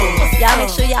Y'all make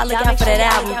sure y'all look out for that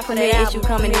album. Premiere issue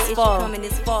coming this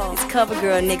fall. It's Cover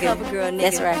Girl, nigga.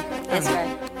 That's right. That's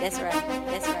right. That's right.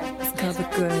 That's right. It's Cover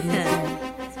Girl,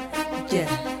 nigga.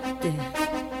 Yeah.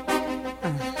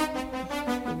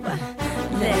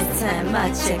 Last time I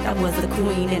checked, I was a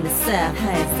queen in the South.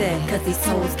 How is that? Cause these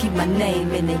hoes keep my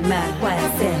name in their mouth. Why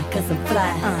is that? Cause I'm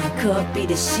fly. Could be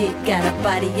the shit. Got a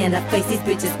body and a face. These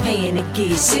bitches paying to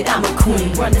get shit. I'm a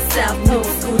queen. Run the South, no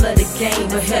school of the game.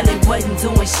 But hell, they wasn't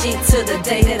doing shit till the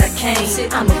day that I came.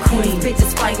 Shit, I'm a queen.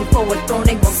 Bitches fighting for a throne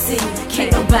they won't see.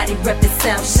 Can't nobody rep the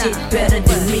South shit better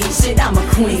than me. Shit, I'm a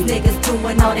queen. Niggas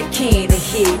doing all they can to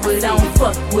hit. But I don't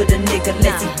fuck with a nigga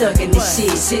unless he thuggin' this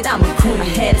shit. Shit, I'm a queen. I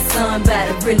had a son by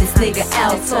the realest nigga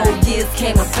out. 12 years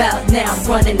came about, now I'm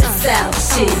running the South.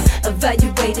 Shit,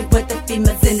 evaluated what the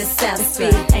females in the South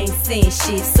spit. Ain't saying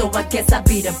shit, so I guess I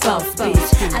be the boss,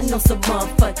 bitch. I know some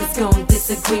motherfuckers gon'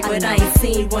 disagree, but I ain't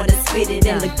seen one to spit it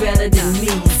and look better than me.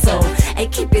 So, hey,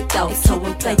 keep your thoughts, ho,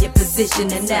 and play your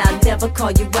position. And I'll never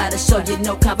call you out or show you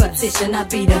no competition. I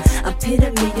be the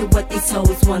epitome of what these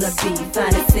hoes wanna be.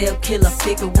 Find a cell killer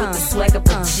figure with the swag of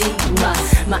a G.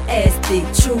 My ass thick,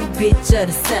 true bitch of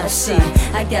the South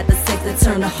shit. I got the sex to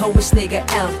turn a hoish nigga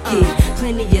out, get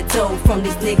plenty of dough from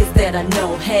these niggas that I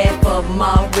know. Half of them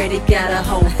already got a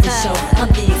hoe for sure. I'm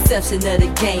the exception of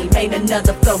the game, ain't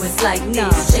another flow is like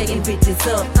this. Shaking bitches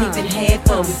up, leaving half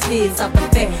of them kids off the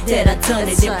fact that I done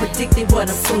it and predicted what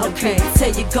I'm soon to be.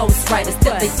 Tell your ghostwriters,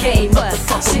 step the game up the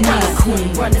fucking I'm a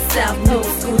queen. Run the South, no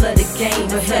school of the game.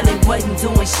 But hell, they wasn't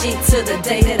doing shit till the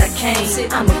day that I came.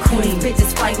 Shit, I'm a queen.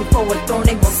 Bitches fighting for a throne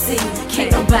they won't see.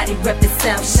 Can't nobody rep the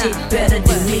South shit better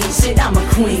than me. Shit, I'm a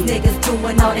queen. Niggas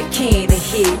doing all they can to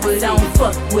hit. But I don't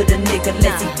fuck with a nigga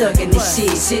unless he thuggin' this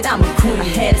shit. Shit, I'm a queen. I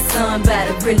had a son by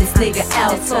the realest nigga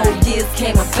out. 12 years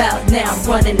came about, now I'm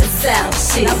running the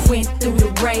South. Shit, I went through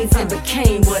the rains and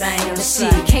became what I am.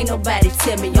 Shit, can't nobody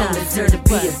tell me I deserve to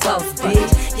be a boss,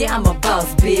 bitch. Yeah, I'm a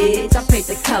boss, bitch. I paid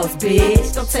the cost,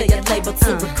 bitch. Don't tell your label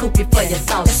to recoup you for your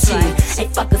thoughts, shit.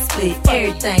 Ain't fuck a split,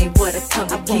 everything what I come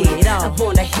to get. I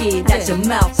wanna hear out your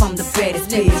mouth, I'm the baddest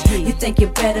bitch. You think you're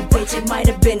better, bitch, it might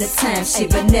have been a time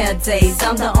shit. But nowadays,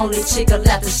 I'm the only chick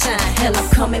allowed to shine. Hell, I'm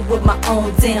coming with my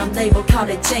own damn label, called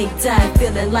it J-Dime.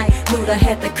 Feeling like Luda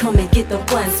had to come and get the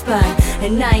one spot.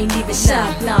 And I ain't even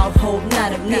shy, no hope,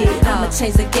 not a me. I'ma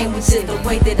change the game with just the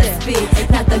way that I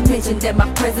spit. Not to mention that my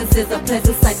presence is a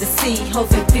pleasant sight to see. Hoes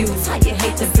confused, how you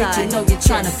hate the bitch, you know you're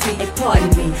tryna be. Hey, pardon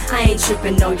me, I ain't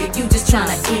tripping on you, you just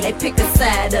tryna eat. Hey, pick a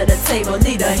side of the table,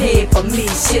 lead ahead for me.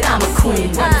 Shit, I'm a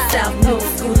queen. Run the South, no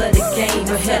school of the game.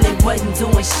 But hell, it wasn't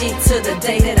doing shit till the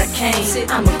day that I came.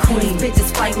 Shit, I'm a queen.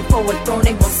 Bitches fighting for a throne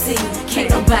they won't see. Can't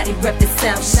nobody rep the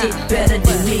South shit better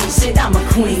than me. Shit, I'm a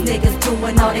queen. Niggas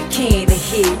doing all they can to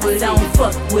hit. But I don't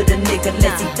fuck with a nigga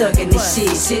unless he thuggin' this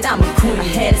shit. Shit, I'm a queen. I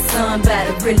had a son by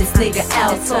the realest nigga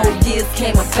out. 12 years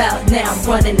came about, now I'm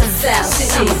running the South.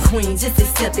 Shit, I'm a queen. Just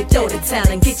accept it, throw the towel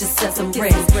and get yourself some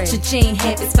rest. Cha-ching,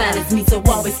 half as fine as me, so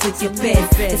always with your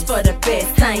best. It's for the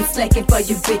best. I ain't slacking for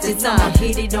you bitches. I'ma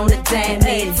hit it on the dime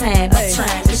every time. I'm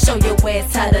trying to show your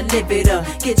ass how to live it up.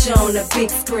 Get you on the big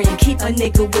screen. Keep a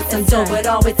nigga with some dough, but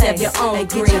always have your own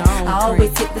green. I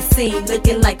always hit the scene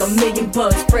looking like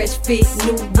 $1,000,000. Fresh fit,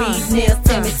 new weed, nails,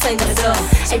 tell me tailored up.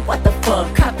 Hey, what the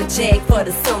fuck? Cop the jag for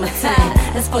the summertime.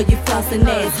 That's for you flossing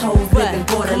assholes living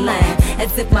borderline.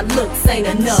 As if my looks ain't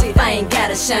enough, I ain't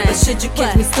gotta shine. But should you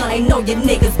catch me stunning, know your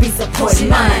niggas be supporting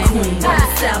mine. Queen, run the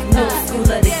South, no school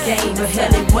of the game. But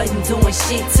hell, it wasn't doing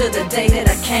shit till the day that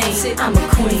I came. Shit, I'm a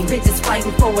queen. Bitches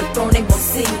fighting for a throne they won't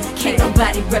see. Can't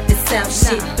nobody rep the South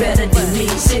shit better than me.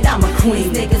 Shit, I'm a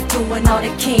queen. Niggas doing all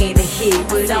they can to hit.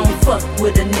 But I don't fuck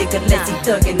with a nigga unless he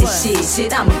thuggin' this shit.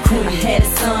 Shit, I'm a queen. I had a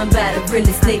son by the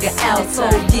realest nigga out.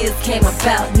 12 years came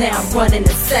about, now I'm running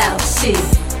the South. Shit.